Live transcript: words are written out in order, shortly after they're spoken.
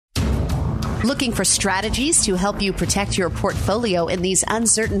Looking for strategies to help you protect your portfolio in these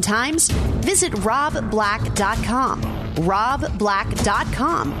uncertain times? Visit robblack.com.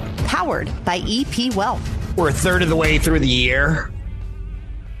 robblack.com, powered by EP Wealth. We're a third of the way through the year.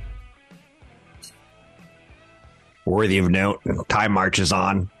 Worthy of note, time marches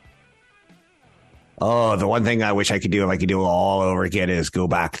on. Oh, the one thing I wish I could do if I could do it all over again is go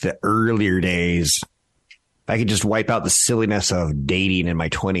back to earlier days. If I could just wipe out the silliness of dating in my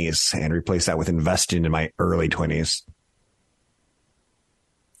 20s and replace that with investing in my early 20s.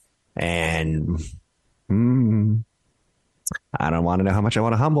 And I don't want to know how much I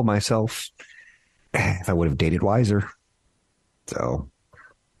want to humble myself if I would have dated wiser. So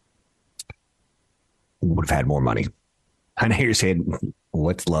would have had more money. I know you're saying,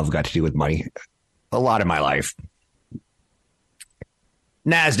 what's love got to do with money? A lot in my life.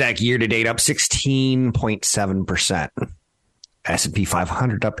 NASDAQ year to date up 16.7%. S&P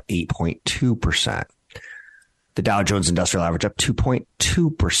 500 up 8.2%. The Dow Jones Industrial Average up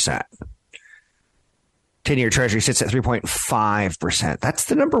 2.2%. 10-year Treasury sits at 3.5%. That's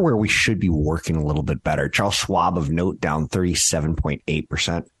the number where we should be working a little bit better. Charles Schwab of note down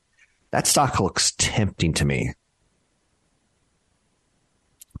 37.8%. That stock looks tempting to me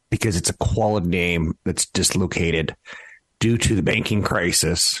because it's a quality name that's dislocated due to the banking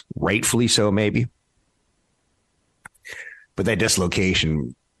crisis, rightfully so, maybe. But that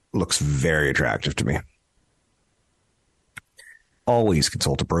dislocation looks very attractive to me. Always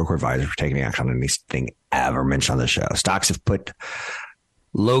consult a broker advisor for taking action on anything ever mentioned on the show. Stocks have put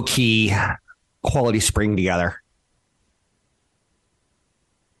low-key quality spring together.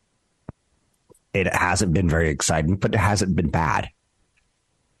 It hasn't been very exciting, but it hasn't been bad.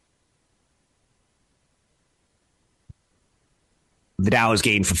 The Dow has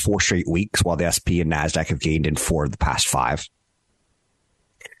gained for 4 straight weeks, while the S&P and NASDAQ have gained in 4 of the past 5.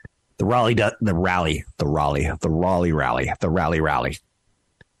 The rally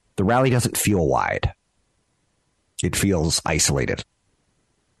doesn't feel wide. It feels isolated.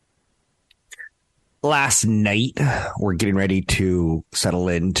 Last night, we're getting ready to settle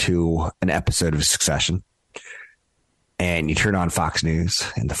into an episode of Succession. And you turn on Fox News,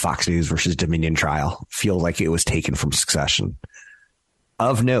 and the Fox News versus Dominion trial feels like it was taken from Succession.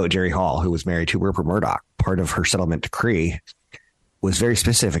 Of note, Jerry Hall, who was married to Rupert Murdoch, part of her settlement decree was very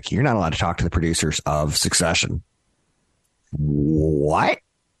specific. You're not allowed to talk to the producers of Succession. What?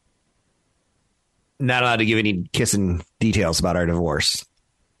 Not allowed to give any kissing details about our divorce.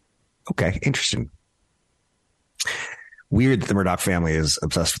 Okay, interesting. Weird that the Murdoch family is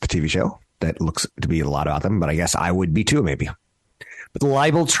obsessed with the TV show. That looks to be a lot about them, but I guess I would be too, maybe. But the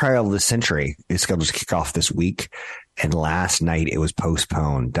libel trial of the century is scheduled to kick off this week, and last night it was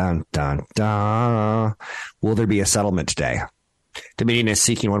postponed. Dun, dun, dun. Will there be a settlement today? Dominion is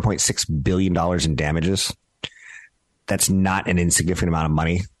seeking $1.6 billion in damages. That's not an insignificant amount of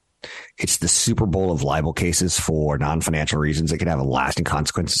money. It's the Super Bowl of libel cases for non-financial reasons that could have lasting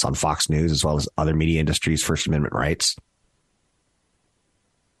consequences on Fox News as well as other media industries' First Amendment rights.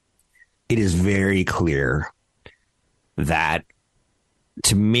 It is very clear that,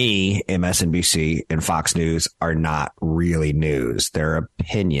 to me, MSNBC and Fox News are not really news. They're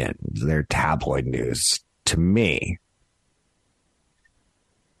opinions. They're tabloid news. To me,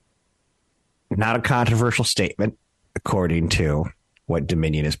 not a controversial statement, according to what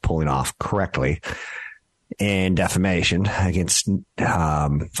Dominion is pulling off correctly in defamation against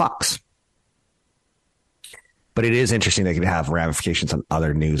Fox. But it is interesting they could have ramifications on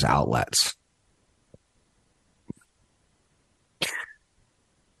other news outlets.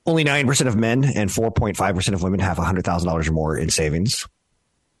 Only 9% of men and 4.5% of women have $100,000 or more in savings.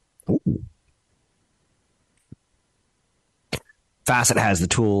 Ooh. Facet has the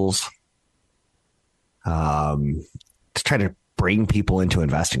tools to try to bring people into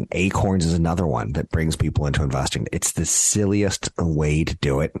investing. Acorns is another one that brings people into investing. It's the silliest way to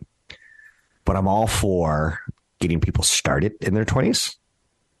do it, but I'm all for getting people started in their 20s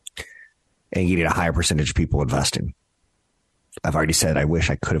and getting a higher percentage of people investing. I've already said I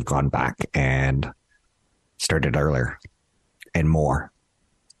wish I could have gone back and started earlier and more.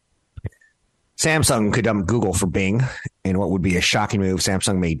 Samsung could dump Google for Bing. In what would be a shocking move,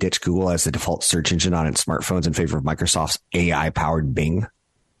 Samsung may ditch Google as the default search engine on its smartphones in favor of Microsoft's AI-powered Bing.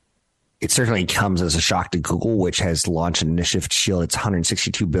 It certainly comes as a shock to Google, which has launched an initiative to shield its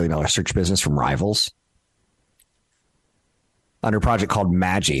 $162 billion search business from rivals. Under a project called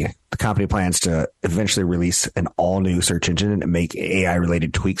Magi, the company plans to eventually release an all-new search engine and make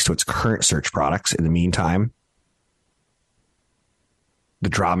AI-related tweaks to its current search products. In the meantime, the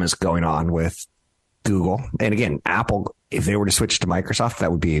drama is going on with Google. And again, Apple if they were to switch to Microsoft,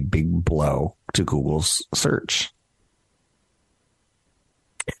 that would be a big blow to Google's search.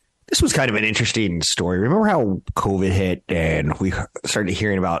 This was kind of an interesting story. Remember how COVID hit and we started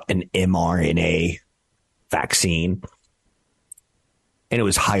hearing about an mRNA vaccine, and it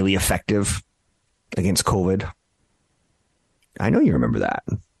was highly effective against COVID? I know you remember that.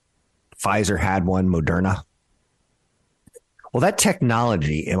 Pfizer had one, Moderna. Well, that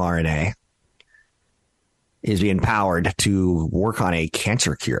technology, mRNA, is being powered to work on a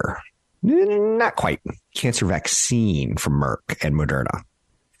cancer cure. Not quite. Cancer vaccine from Merck and Moderna.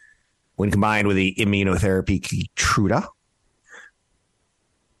 When combined with the immunotherapy Keytruda,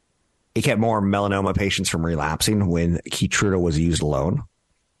 it kept more melanoma patients from relapsing when Keytruda was used alone.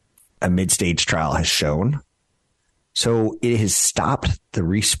 A mid-stage trial has shown. So it has stopped the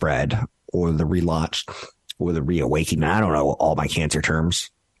respread or the relaunch or the reawakening. I don't know all my cancer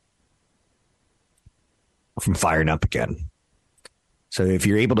terms from firing up again. So if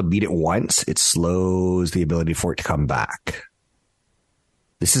you're able to beat it once, it slows the ability for it to come back.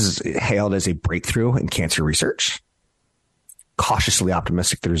 This is hailed as a breakthrough in cancer research. Cautiously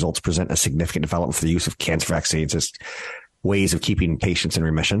optimistic, the results present a significant development for the use of cancer vaccines as ways of keeping patients in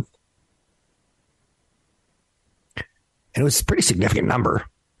remission. And it was a pretty significant number.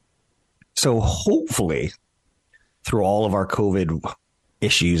 So hopefully, through all of our COVID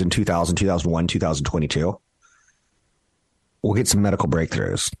issues in 2000, 2001, 2022, we'll get some medical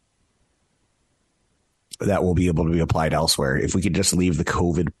breakthroughs that will be able to be applied elsewhere. If we could just leave the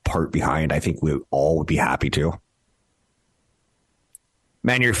COVID part behind, I think we all would be happy to.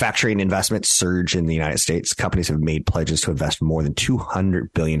 Manufacturing investments surge in the United States. Companies have made pledges to invest more than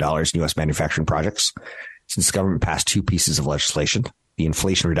 $200 billion in U.S. manufacturing projects since the government passed two pieces of legislation, the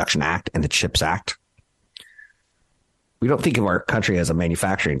Inflation Reduction Act and the CHIPS Act. We don't think of our country as a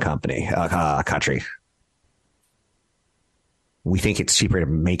manufacturing country. We think it's cheaper to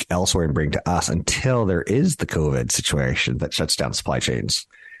make elsewhere and bring to us until there is the COVID situation that shuts down supply chains.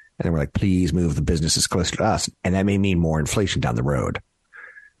 And then we're like, please move the businesses closer to us. And that may mean more inflation down the road.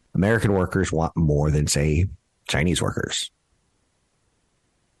 American workers want more than, say, Chinese workers.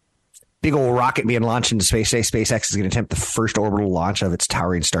 Big old rocket being launched into space today. SpaceX is going to attempt the first orbital launch of its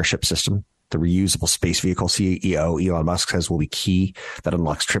towering Starship system. The reusable space vehicle CEO Elon Musk says will be key that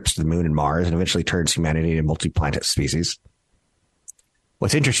unlocks trips to the moon and Mars and eventually turns humanity into multi-planet species.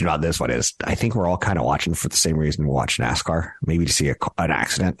 What's interesting about this one is I think we're all kind of watching for the same reason we watch NASCAR, maybe to see an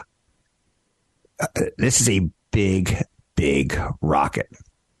accident. This is a big, big rocket.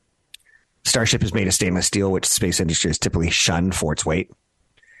 Starship is made of stainless steel, which the space industry has typically shunned for its weight.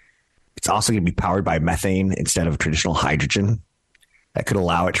 It's also going to be powered by methane instead of traditional hydrogen. That could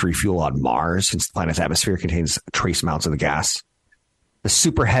allow it to refuel on Mars since the planet's atmosphere contains trace amounts of the gas. The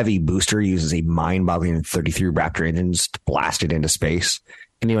super heavy booster uses a mind-boggling 33 Raptor engines to blast it into space.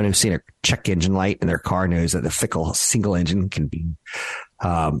 Anyone who's seen a check engine light in their car knows that the fickle single engine can be,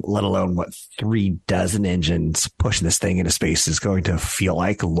 let alone what 3 dozen engines pushing this thing into space is going to feel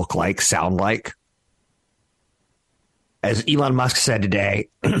like, look like, sound like. As Elon Musk said today,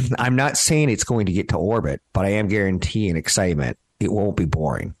 I'm not saying it's going to get to orbit, but I am guaranteeing excitement. It won't be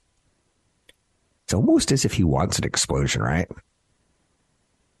boring. It's almost as if he wants an explosion, right?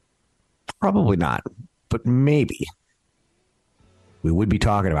 Probably not, but maybe. We would be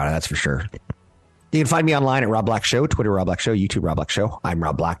talking about it, that's for sure. You can find me online at Rob Black Show, Twitter Rob Black Show, YouTube Rob Black Show. I'm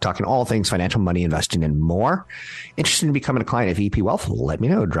Rob Black, talking all things financial, money, investing, and more. Interested in becoming a client of EP Wealth? Let me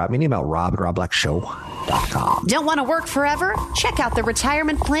know. Drop me an email, rob@robblackshow.com. Don't want to work forever? Check out the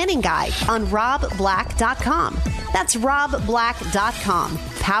Retirement Planning Guide on robblack.com. That's robblack.com,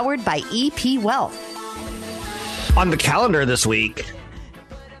 powered by EP Wealth. On the calendar this week,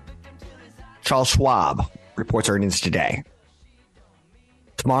 Charles Schwab reports earnings today.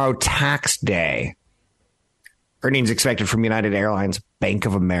 Tomorrow, tax day. Earnings expected from United Airlines, Bank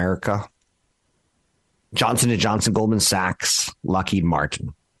of America, Johnson & Johnson, Goldman Sachs, Lockheed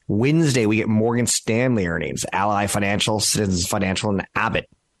Martin. Wednesday, we get Morgan Stanley earnings, Ally Financial, Citizens Financial, and Abbott.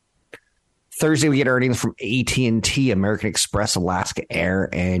 Thursday, we get earnings from AT&T, American Express, Alaska Air,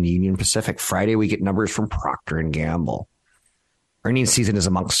 and Union Pacific. Friday, we get numbers from Procter & Gamble. Earnings season is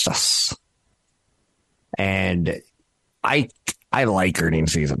amongst us. And I like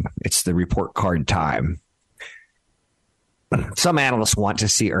earnings season. It's the report card time. Some analysts want to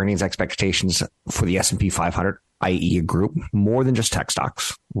see earnings expectations for the S&P 500, i.e. a group, more than just tech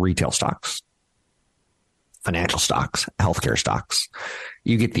stocks, retail stocks, financial stocks, healthcare stocks.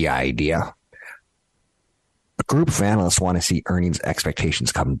 You get the idea. A group of analysts want to see earnings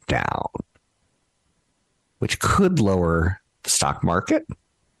expectations come down, which could lower the stock market.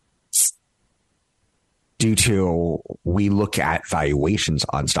 due to we look at valuations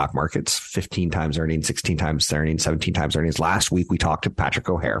on stock markets, 15 times earnings, 16 times earnings, 17 times earnings. Last week, we talked to Patrick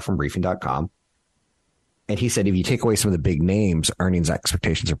O'Hare from briefing.com. And he said, if you take away some of the big names, earnings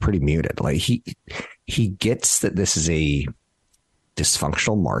expectations are pretty muted. Like he gets that this is a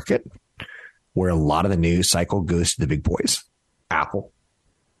dysfunctional market where a lot of the news cycle goes to the big boys, Apple,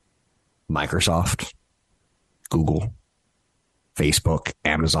 Microsoft, Google, Facebook,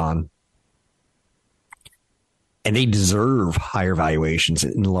 Amazon. And they deserve higher valuations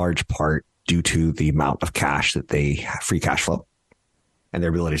in large part due to the amount of cash that they have, free cash flow, and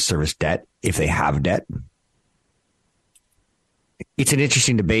their ability to service debt if they have debt. It's an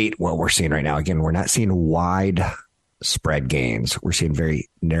interesting debate what we're seeing right now. Again, we're not seeing wide spread gains. We're seeing very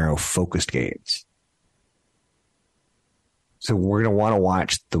narrow focused gains. So we're going to want to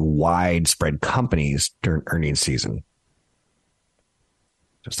watch the widespread companies during earnings season.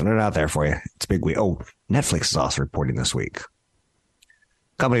 Just throwing it out there for you. It's a big week. Oh, Netflix is also reporting this week.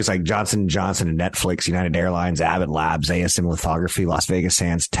 Companies like Johnson & Johnson and Netflix, United Airlines, Abbott Labs, ASM Lithography, Las Vegas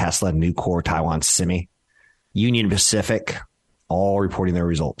Sands, Tesla, Nucor, Taiwan Semi, Union Pacific, all reporting their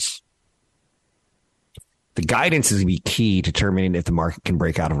results. The guidance is going to be key to determining if the market can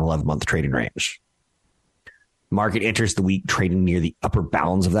break out of an 11-month trading range. Market enters the week trading near the upper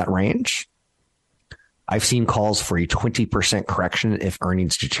bounds of that range. I've seen calls for a 20% correction if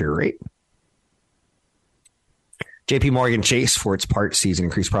earnings deteriorate. JP Morgan Chase, for its part, sees an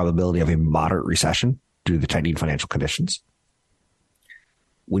increased probability of a moderate recession due to the tightening financial conditions.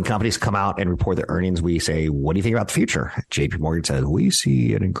 When companies come out and report their earnings, we say, what do you think about the future? JP Morgan says, we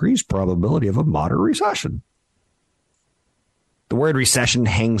see an increased probability of a moderate recession. The word recession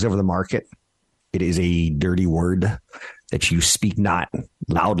hangs over the market. It is a dirty word that you speak not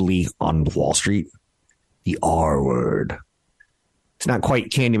loudly on Wall Street. The R word. It's not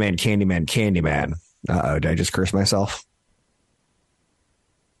quite Candyman. Uh-oh, did I just curse myself?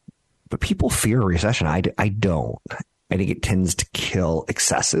 But people fear a recession. I don't. I think it tends to kill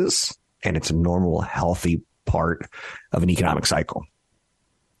excesses, and it's a normal, healthy part of an economic cycle.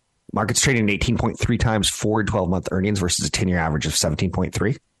 Market's trading at 18.3 times forward 12-month earnings versus a 10-year average of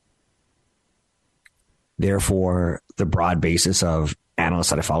 17.3. Therefore, the broad basis of analysts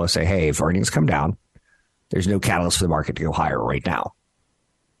that I follow say, hey, if earnings come down, there's no catalyst for the market to go higher right now.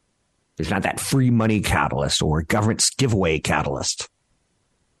 There's not that free money catalyst or government giveaway catalyst.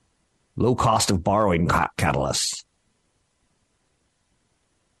 Low cost of borrowing catalyst.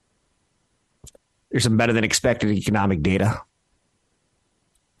 There's some better than expected economic data.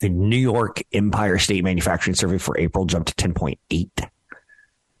 The New York Empire State Manufacturing Survey for April jumped to 10.8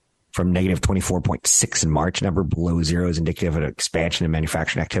 from negative 24.6 in March. A number below zero is indicative of an expansion in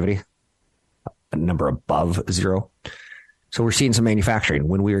manufacturing activity. A number above zero. So we're seeing some manufacturing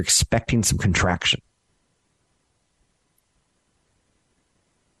when we were expecting some contraction.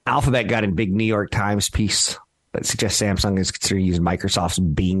 Alphabet got a big New York Times piece that suggests Samsung is considering using Microsoft's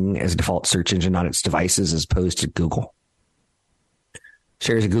Bing as a default search engine on its devices as opposed to Google.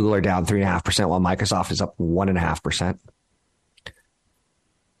 Shares of Google are down 3.5%, while Microsoft is up 1.5%.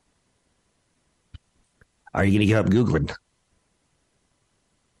 Are you going to give up Googling?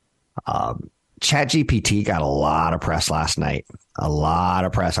 ChatGPT got a lot of press last night. A lot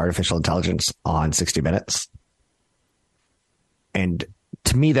of press, artificial intelligence on 60 Minutes. And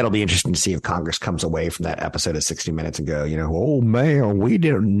to me, that'll be interesting to see if Congress comes away from that episode of 60 Minutes and go, oh, man, we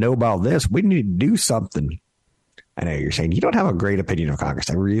didn't know about this. We need to do something. I know you're saying you don't have a great opinion of Congress.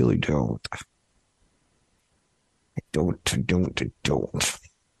 I really don't. I don't.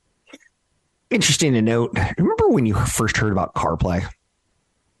 Interesting to note. Remember when you first heard about CarPlay?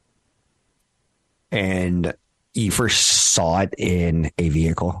 And you first saw it in a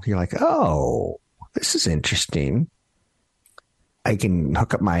vehicle? You're like, oh, this is interesting. I can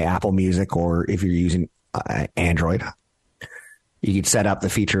hook up my Apple Music, or if you're using Android, you could set up the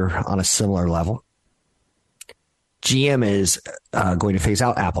feature on a similar level. GM is going to phase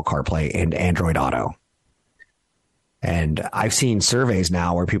out Apple CarPlay and Android Auto. And I've seen surveys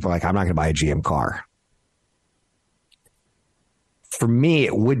now where people are like, I'm not going to buy a GM car. For me,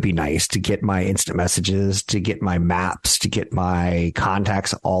 it would be nice to get my instant messages, to get my maps, to get my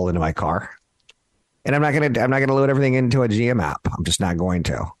contacts all into my car. And I'm not going to load everything into a GM app. I'm just not going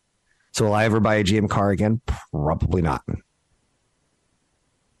to. So will I ever buy a GM car again? Probably not.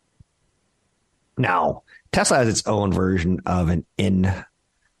 Now, Tesla has its own version of an in-dashboard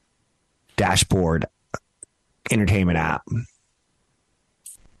entertainment app.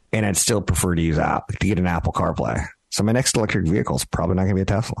 And I'd still prefer to use app to get an Apple CarPlay. So my next electric vehicle is probably not going to be a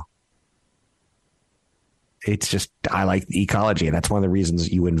Tesla. It's just, I like the ecology. And that's one of the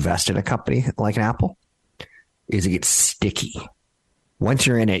reasons you invest in a company like an Apple. is it gets sticky. Once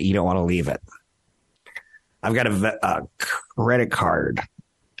you're in it, you don't want to leave it. I've got a credit card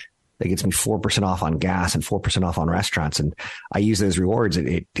that gets me 4% off on gas and 4% off on restaurants. And I use those rewards.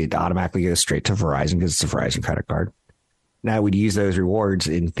 It automatically goes straight to Verizon because it's a Verizon credit card. Now, I would use those rewards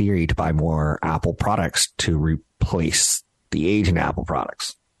in theory to buy more Apple products to replace the aging Apple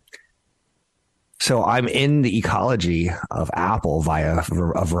products. So I'm in the ecology of Apple via a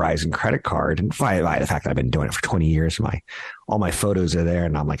Verizon credit card, and via the fact that I've been doing it for 20 years. All my photos are there,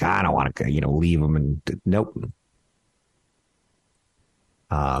 and I'm like, I don't want to, leave them. And nope.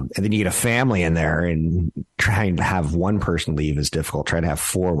 And then you get a family in there, and trying to have one person leave is difficult. Trying to have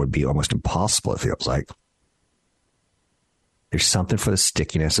four would be almost impossible, it feels like. There's something for the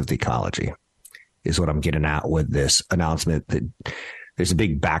stickiness of the ecology, is what I'm getting at with this announcement that there's a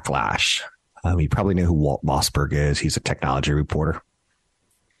big backlash. You probably know who Walt Mossberg is. He's a technology reporter.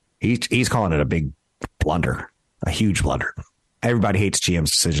 He's calling it a big blunder, a huge blunder. Everybody hates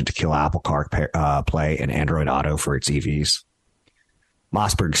GM's decision to kill Apple CarPlay and Android Auto for its EVs.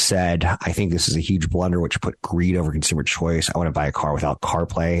 Mossberg said, I think this is a huge blunder which put greed over consumer choice. I want to buy a car without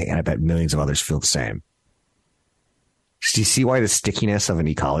CarPlay, and I bet millions of others feel the same. Do you see why the stickiness of an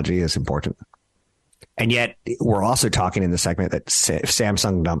ecology is important? And yet we're also talking in the segment that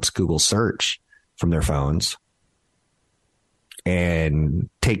Samsung dumps Google search from their phones and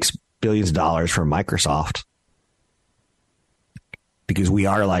takes billions of dollars from Microsoft because we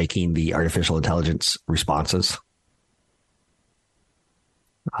are liking the artificial intelligence responses.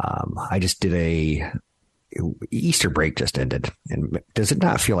 I just did Easter break just ended. And does it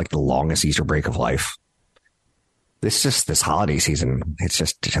not feel like the longest Easter break of life? This holiday season, it's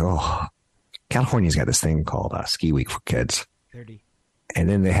just, California's got this thing called Ski Week for kids. 30. And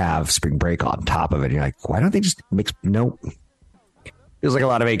then they have spring break on top of it. And you're like, why don't they just mix? Nope. Feels like a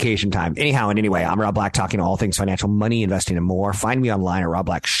lot of vacation time. Anyhow and anyway, I'm Rob Black, talking all things financial, money, investing, and more. Find me online at Rob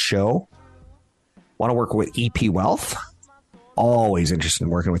Black Show. Want to work with EP Wealth? Always interested in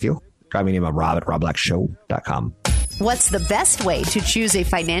working with you. Drive me an email, Rob at robblackshow.com. What's the best way to choose a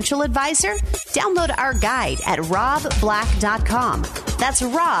financial advisor? Download our guide at robblack.com. That's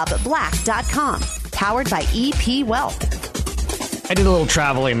robblack.com. Powered by EP Wealth. I did a little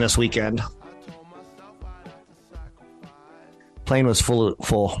traveling this weekend. Plane was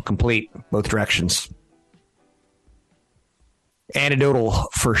full, complete, both directions. Anecdotal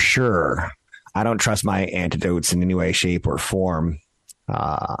for sure. I don't trust my antidotes in any way, shape, or form.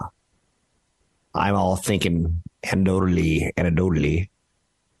 I'm all thinking anecdotally.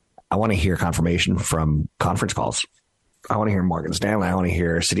 I want to hear confirmation from conference calls. I want to hear Morgan Stanley. I want to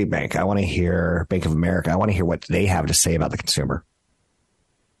hear Citibank. I want to hear Bank of America. I want to hear what they have to say about the consumer.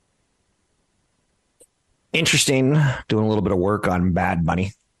 Interesting, doing a little bit of work on Bad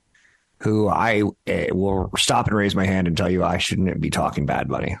Bunny, who I will stop and raise my hand and tell you I shouldn't be talking Bad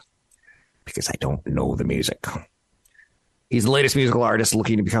Bunny because I don't know the music. He's the latest musical artist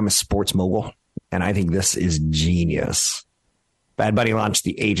looking to become a sports mogul, and I think this is genius. Bad Bunny launched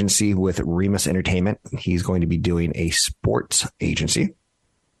the agency with Remus Entertainment. He's going to be doing a sports agency.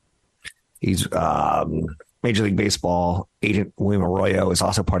 He's Major League Baseball agent William Arroyo is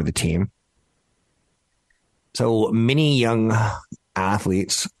also part of the team. So many young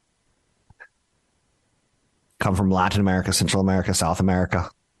athletes come from Latin America, Central America, South America,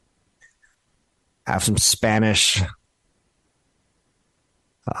 have some Spanish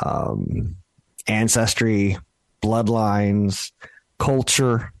ancestry, bloodlines,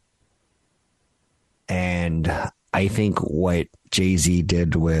 culture. And I think what Jay-Z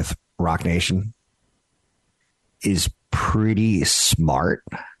did with Rock Nation is pretty smart.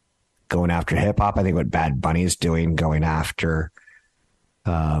 Going after hip hop. I think what Bad Bunny is doing, going after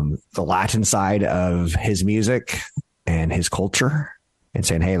the Latin side of his music and his culture and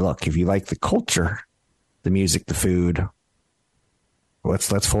saying, hey, look, if you like the culture, the music, the food, let's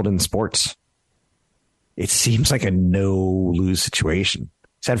fold in sports. It seems like a no-lose situation.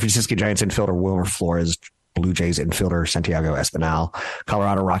 San Francisco Giants infielder Wilmer Flores, Blue Jays infielder Santiago Espinal,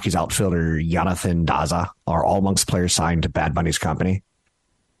 Colorado Rockies outfielder Jonathan Daza are all amongst players signed to Bad Bunny's company.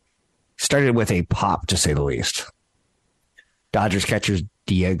 Started with a pop, to say the least. Dodgers catchers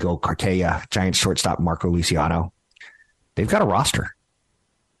Diego Cartaya, Giants shortstop Marco Luciano. They've got a roster.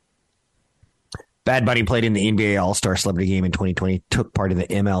 Bad Bunny played in the NBA All-Star Celebrity Game in 2020, took part in the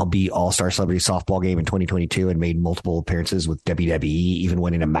MLB All-Star Celebrity Softball Game in 2022, and made multiple appearances with WWE, even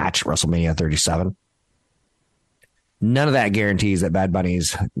winning a match at WrestleMania 37. None of that guarantees that Bad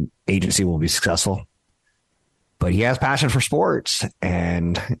Bunny's agency will be successful. But he has passion for sports,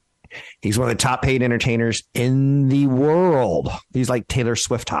 and he's one of the top paid entertainers in the world. He's like Taylor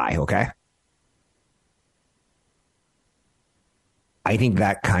Swift high, okay? I think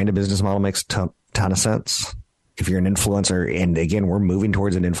that kind of business model makes a ton of sense. If you're an influencer, and again, we're moving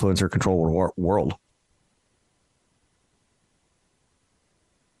towards an influencer controlled world.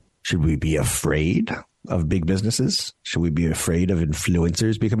 Should we be afraid of big businesses? Should we be afraid of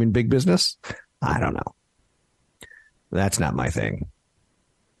influencers becoming big business? I don't know. That's not my thing.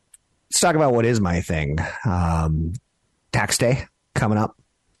 Let's talk about what is my thing. Tax day coming up.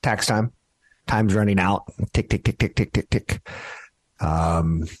 Tax time. Time's running out. Tick, tick, tick, tick, tick, tick, tick.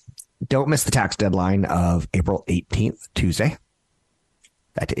 Don't miss the tax deadline of April 18th, Tuesday.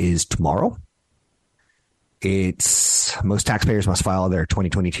 That is tomorrow. Most taxpayers must file their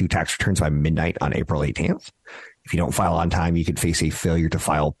 2022 tax returns by midnight on April 18th. If you don't file on time, you could face a failure to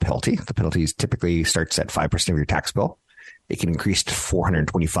file penalty. The penalties typically starts at 5% of your tax bill. It can increase to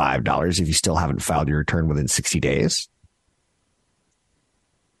 $425 if you still haven't filed your return within 60 days.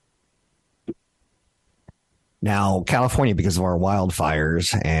 Now, California, because of our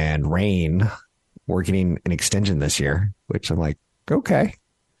wildfires and rain, we're getting an extension this year, which I'm like, okay,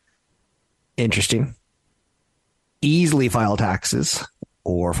 interesting. Easily file taxes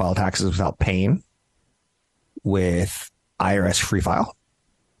or file taxes without paying with IRS Free File.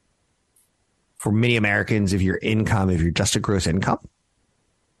 For many Americans, if your adjusted gross income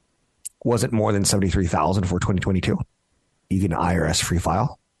wasn't more than $73,000 for 2022, you can IRS Free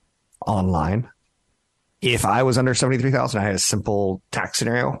File online. If I was under $73,000, I had a simple tax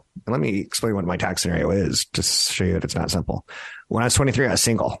scenario. And let me explain what my tax scenario is, just to show you that it's not simple. When I was 23, I was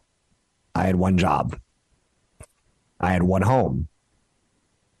single. I had one job. I had one home.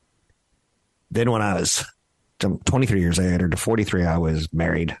 Then when I was 23 years later to 43, I was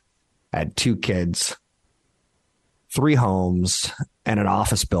married. I had 2 kids, 3 homes, and an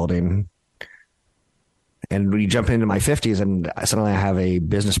office building. And when you jump into my 50s, and suddenly I have a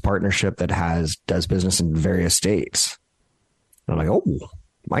business partnership that does business in various states. And I'm like, oh,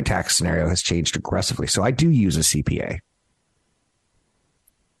 my tax scenario has changed aggressively. So I do use a CPA.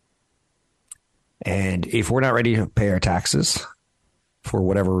 And if we're not ready to pay our taxes for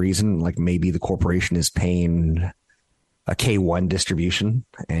whatever reason, like maybe the corporation is paying a K-1 distribution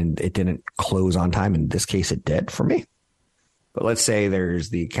and it didn't close on time. In this case, it did for me. But let's say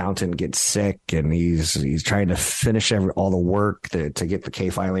the accountant gets sick and he's trying to finish all the work to get the K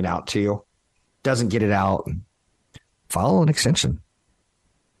filing out to you. Doesn't get it out. File an extension.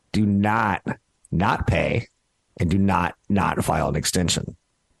 Do not pay and do not file an extension.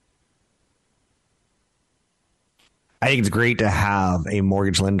 I think it's great to have a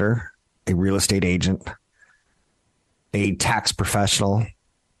mortgage lender, a real estate agent, a tax professional,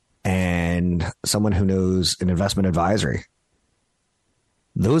 and someone who knows an investment advisory.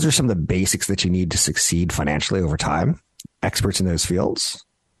 Those are some of the basics that you need to succeed financially over time. Experts in those fields.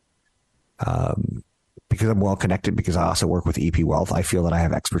 Because I'm well connected, because I also work with EP Wealth, I feel that I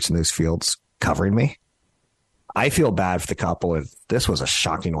have experts in those fields covering me. I feel bad for the couple. This was a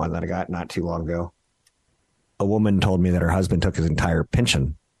shocking one that I got not too long ago. A woman told me that her husband took his entire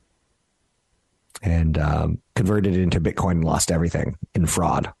pension and converted it into Bitcoin and lost everything in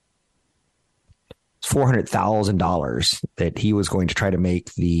fraud. It's $400,000 that he was going to try to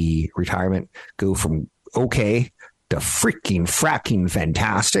make the retirement go from okay to freaking fracking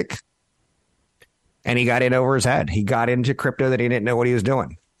fantastic. And he got in over his head. He got into crypto that he didn't know what he was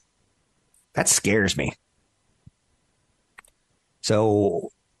doing. That scares me. So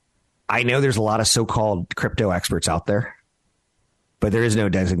I know there's a lot of so-called crypto experts out there, but there is no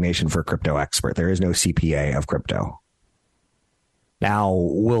designation for a crypto expert. There is no CPA of crypto. Now,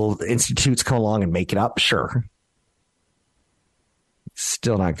 will institutes come along and make it up? Sure.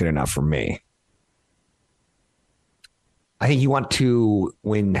 Still not good enough for me. I think you want to,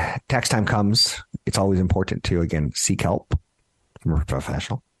 when tax time comes, it's always important to, again, seek help from a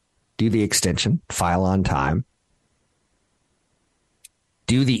professional. Do the extension, file on time.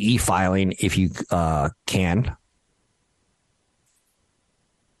 Do the e-filing if you can.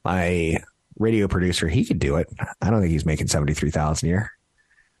 My radio producer, he could do it. I don't think he's making $73,000 a year.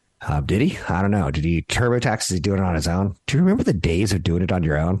 Did he? I don't know. Did he TurboTax? Is he doing it on his own? Do you remember the days of doing it on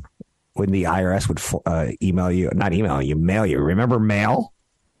your own? When the IRS would mail you. Remember mail?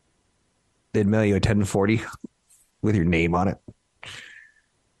 They'd mail you a 1040 with your name on it.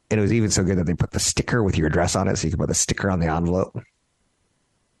 And it was even so good that they put the sticker with your address on it, so you could put the sticker on the envelope.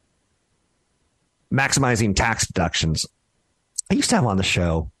 Maximizing tax deductions. I used to have on the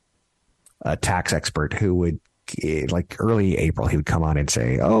show a tax expert who would, like early April, he would come on and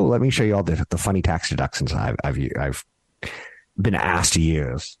say, "Oh, let me show you all the funny tax deductions I've been asked to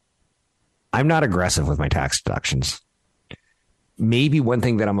use." I'm not aggressive with my tax deductions. Maybe one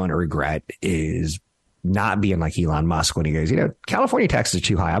thing that I'm going to regret is not being like Elon Musk when he goes, California taxes are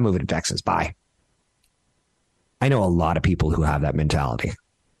too high. I'm moving to Texas. Bye. I know a lot of people who have that mentality.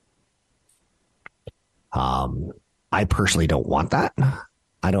 I personally don't want that.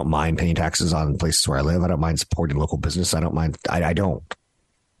 I don't mind paying taxes on places where I live. I don't mind supporting local business. I don't mind. I don't.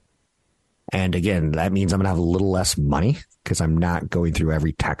 And again, that means I'm going to have a little less money because I'm not going through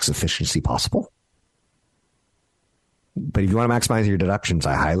every tax efficiency possible. But if you want to maximize your deductions,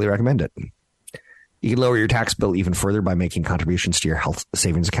 I highly recommend it. You can lower your tax bill even further by making contributions to your health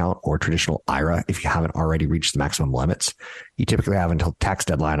savings account or traditional IRA if you haven't already reached the maximum limits. You typically have until tax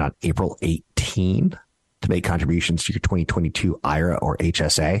deadline on April 18 to make contributions to your 2022 IRA or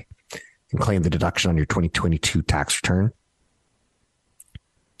HSA and claim the deduction on your 2022 tax return.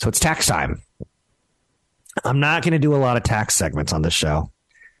 So it's tax time. I'm not going to do a lot of tax segments on this show.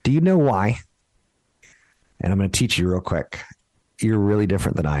 Do you know why? And I'm going to teach you real quick. You're really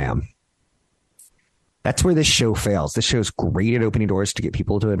different than I am. That's where this show fails. This show is great at opening doors to get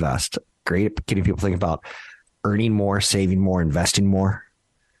people to invest. Great at getting people to think about earning more, saving more, investing more.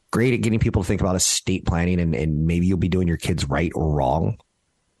 Great at getting people to think about estate planning and maybe you'll be doing your kids right or wrong.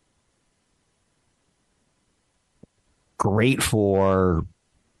 Great for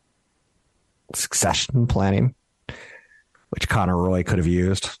succession planning, which Connor Roy could have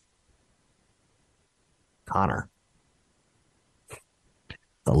used. Connor.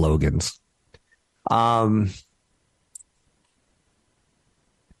 The Logans. Yeah,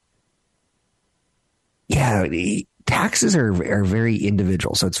 the taxes are very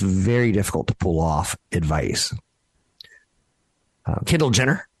individual, so it's very difficult to pull off advice. Kendall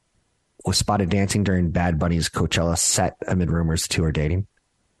Jenner was spotted dancing during Bad Bunny's Coachella set amid rumors the two are dating.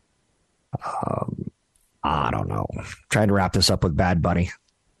 I don't know. Trying to wrap this up with Bad Bunny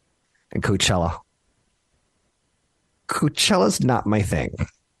and Coachella. Coachella's not my thing.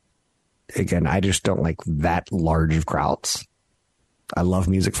 Again, I just don't like that large of crowds. I love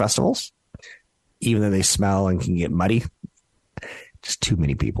music festivals, even though they smell and can get muddy. Just too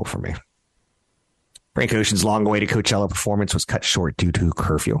many people for me. Frank Ocean's long-awaited Coachella performance was cut short due to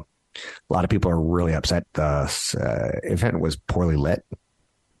curfew. A lot of people are really upset. The event was poorly lit.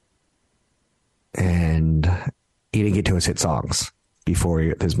 And he didn't get to his hit songs before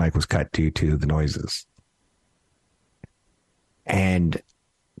his mic was cut due to the noises. And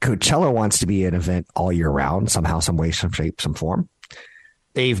Coachella wants to be an event all year round, somehow, some way, some shape, some form.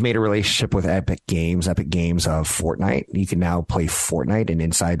 They've made a relationship with Epic Games of Fortnite. You can now play Fortnite, and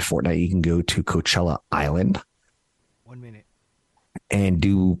inside Fortnite, you can go to Coachella Island. 1 minute. And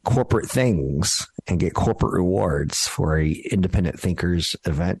do corporate things and get corporate rewards for a independent thinkers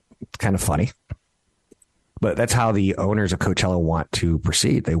event. It's kind of funny. But that's how the owners of Coachella want to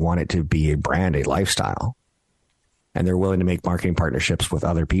proceed. They want it to be a brand, a lifestyle. And they're willing to make marketing partnerships with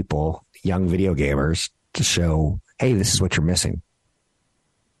other people, young video gamers, to show, hey, this is what you're missing.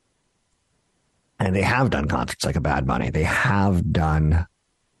 And they have done concerts like a Bad Bunny. They have done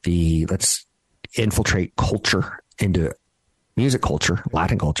let's infiltrate culture into music culture,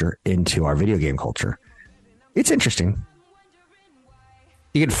 Latin culture, into our video game culture. It's interesting.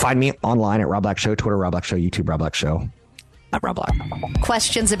 You can find me online at Rob Black Show, Twitter, Rob Black Show, YouTube, Rob Black Show. I'm Rob Black.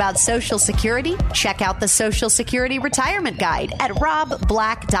 Questions about Social Security? Check out the Social Security Retirement Guide at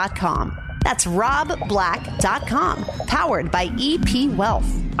robblack.com. That's robblack.com. Powered by EP Wealth.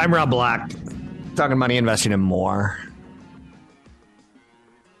 I'm Rob Black. Talking money, investing, and more.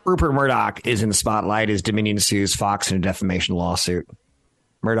 Rupert Murdoch is in the spotlight as Dominion sues Fox in a defamation lawsuit.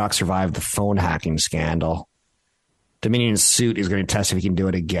 Murdoch survived the phone hacking scandal. Dominion's suit is going to test if he can do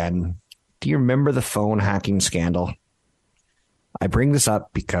it again. Do you remember the phone hacking scandal? I bring this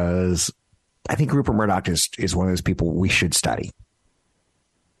up because I think Rupert Murdoch is one of those people we should study.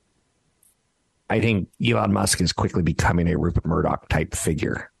 I think Elon Musk is quickly becoming a Rupert Murdoch type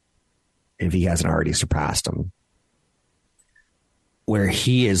figure, if he hasn't already surpassed him, where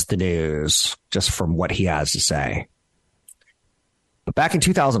he is the news just from what he has to say. But back in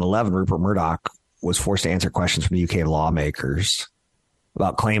 2011, Rupert Murdoch was forced to answer questions from the UK lawmakers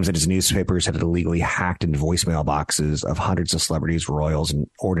about claims that his newspapers had illegally hacked into voicemail boxes of hundreds of celebrities, royals, and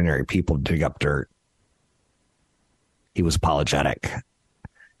ordinary people to dig up dirt. He was apologetic.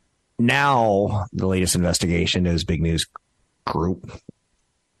 Now, the latest investigation of his big news group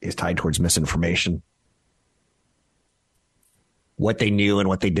is tied towards misinformation. What they knew and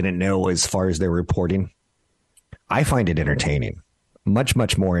what they didn't know as far as their reporting. I find it entertaining. Much,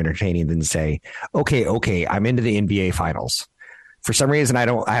 much more entertaining than say, okay, I'm into the NBA finals. For some reason, I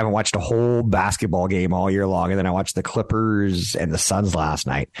haven't watched a whole basketball game all year long. And then I watched the Clippers and the Suns last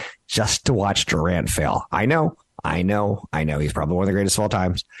night just to watch Durant fail. I know. He's probably one of the greatest of all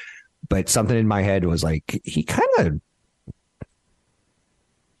times. But something in my head was like, he kind of,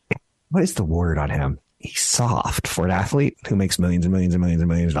 what is the word on him? He's soft for an athlete who makes millions and millions and millions and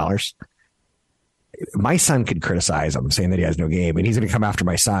millions of dollars. My son could criticize him saying that he has no game, and he's going to come after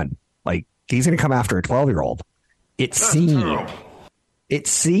my son. Like, he's going to come after a 12-year-old. It seems.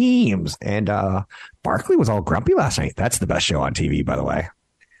 And Barkley was all grumpy last night. That's the best show on TV, by the way.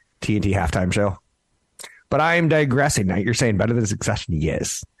 TNT halftime show. But I am digressing. Now, you're saying better than Succession?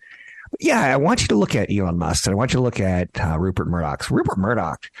 Yes. But yeah, I want you to look at Elon Musk, and I want you to look at Rupert Murdoch. Rupert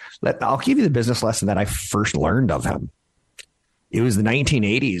Murdoch, I'll give you the business lesson that I first learned of him. It was the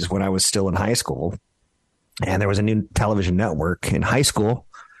 1980s when I was still in high school, and there was a new television network in high school.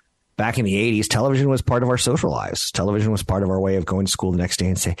 Back in the 80s, television was part of our social lives. Television was part of our way of going to school the next day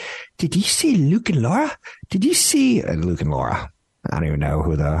and say, did you see Luke and Laura? Did you see Luke and Laura? I don't even know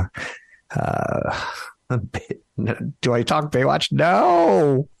who the... do I talk Baywatch?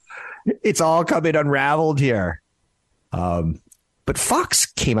 No. It's all coming unraveled here. But Fox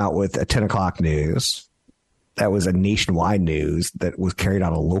came out with a 10 o'clock news that was a nationwide news that was carried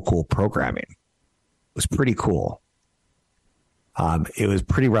on a local programming. It was pretty cool. It was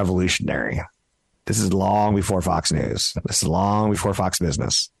pretty revolutionary. This is long before Fox News. This is long before Fox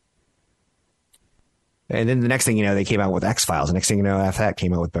Business. And then the next thing you know, they came out with X-Files. The next thing you know, after that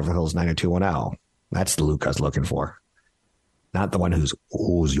came out with Beverly Hills 90210. That's the Luke I was looking for. Not the one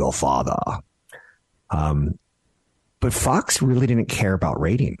who's your father. But Fox really didn't care about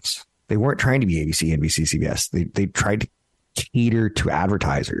ratings. They weren't trying to be ABC, NBC, CBS. They tried to cater to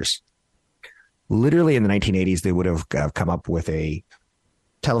advertisers. Literally in the 1980s, they would have come up with a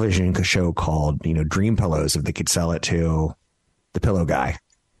television show called, Dream Pillows if they could sell it to the pillow guy.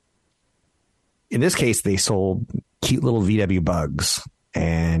 In this case, they sold cute little VW bugs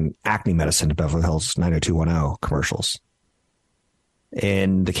and acne medicine to Beverly Hills 90210 commercials.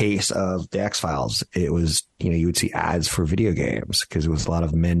 In the case of the X-Files, it was, you would see ads for video games because it was a lot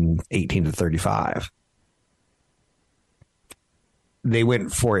of men 18 to 35. They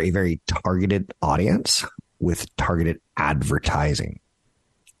went for a very targeted audience with targeted advertising.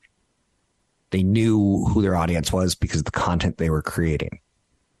 They knew who their audience was because of the content they were creating.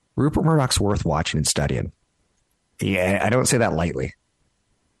 Rupert Murdoch's worth watching and studying. Yeah, I don't say that lightly.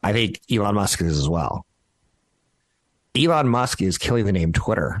 I think Elon Musk is as well. Elon Musk is killing the name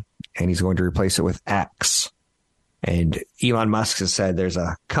Twitter, and he's going to replace it with X. And Elon Musk has said there's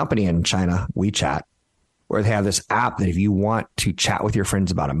a company in China, WeChat, where they have this app that if you want to chat with your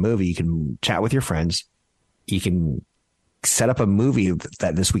friends about a movie, you can chat with your friends. You can set up a movie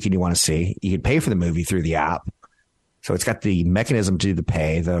that this weekend you want to see. You can pay for the movie through the app. So it's got the mechanism to do the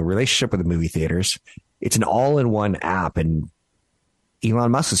pay, the relationship with the movie theaters. It's an all-in-one app, and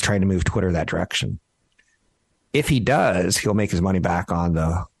Elon Musk is trying to move Twitter that direction. If he does, he'll make his money back on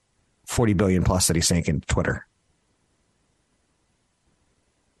the $40 billion plus that he sank into Twitter.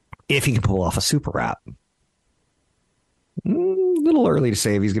 If he can pull off a super app. A little early to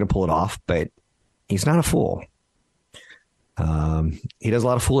say if he's going to pull it off, but he's not a fool. He does a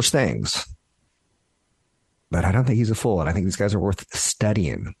lot of foolish things. But I don't think he's a fool, and I think these guys are worth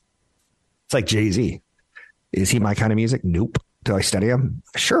studying. It's like Jay-Z. Is he my kind of music? Nope. Do I study him?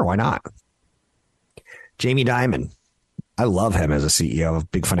 Sure, why not? Jamie Dimon. I love him as a CEO of a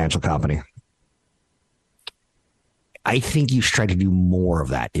big financial company. I think you should try to do more of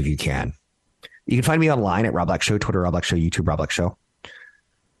that if you can. You can find me online at Rob Black Show, Twitter, Rob Black Show, YouTube, Rob Black Show.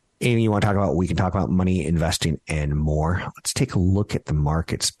 Anything you want to talk about, we can talk about money, investing, and more. Let's take a look at the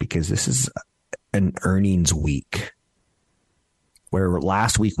markets because this is an earnings week where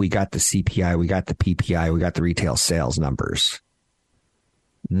last week we got the CPI, we got the PPI, we got the retail sales numbers.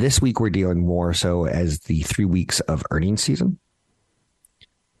 This week we're dealing more so as the 3 weeks of earnings season.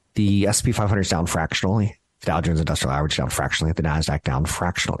 The S&P 500 is down fractionally. The Dow Jones Industrial Average down fractionally. The NASDAQ down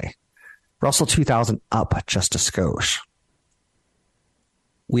fractionally. Russell 2000 up just a skosh.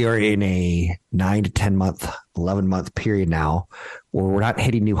 We are in a 9 to 10 month, 11 month period now where we're not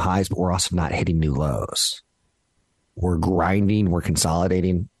hitting new highs, but we're also not hitting new lows. We're grinding, we're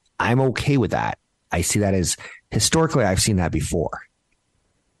consolidating. I'm okay with that. I see that as historically, I've seen that before.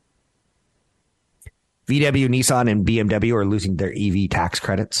 VW, Nissan, and BMW are losing their EV tax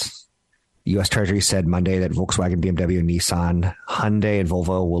credits. The U.S. Treasury said Monday that Volkswagen, BMW, Nissan, Hyundai, and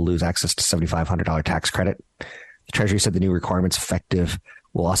Volvo will lose access to $7,500 tax credit. The Treasury said the new requirements effective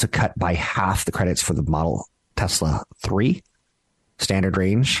will also cut by half the credits for the model Tesla 3 standard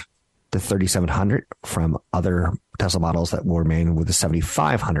range to $3,700 from other Tesla models that will remain with the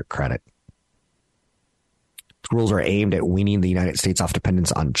 $7,500 credit. The rules are aimed at weaning the United States off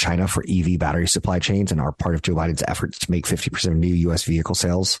dependence on China for EV battery supply chains and are part of Joe Biden's efforts to make 50% of new U.S. vehicle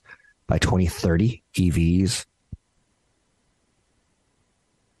sales by 2030, EVs.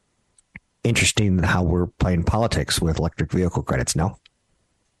 Interesting how we're playing politics with electric vehicle credits, no?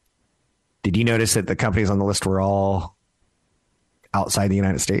 Did you notice that the companies on the list were all outside the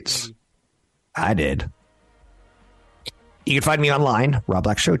United States? I did. You can find me online, Rob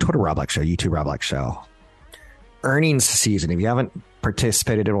Black Show, Twitter Rob Black Show, YouTube Rob Black Show. Earnings season. If you haven't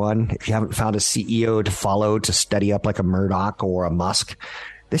participated in one, if you haven't found a CEO to follow to study up like a Murdoch or a Musk,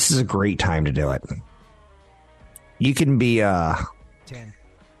 this is a great time to do it. You can be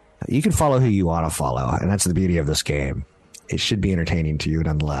you can follow who you want to follow, and that's the beauty of this game. It should be entertaining to you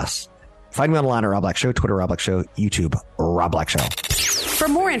nonetheless. Find me online at Rob Black Show, Twitter Rob Black Show, YouTube Rob Black Show. For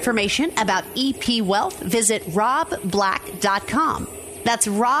more information about EP Wealth, visit robblack.com. That's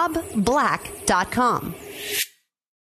robblack.com.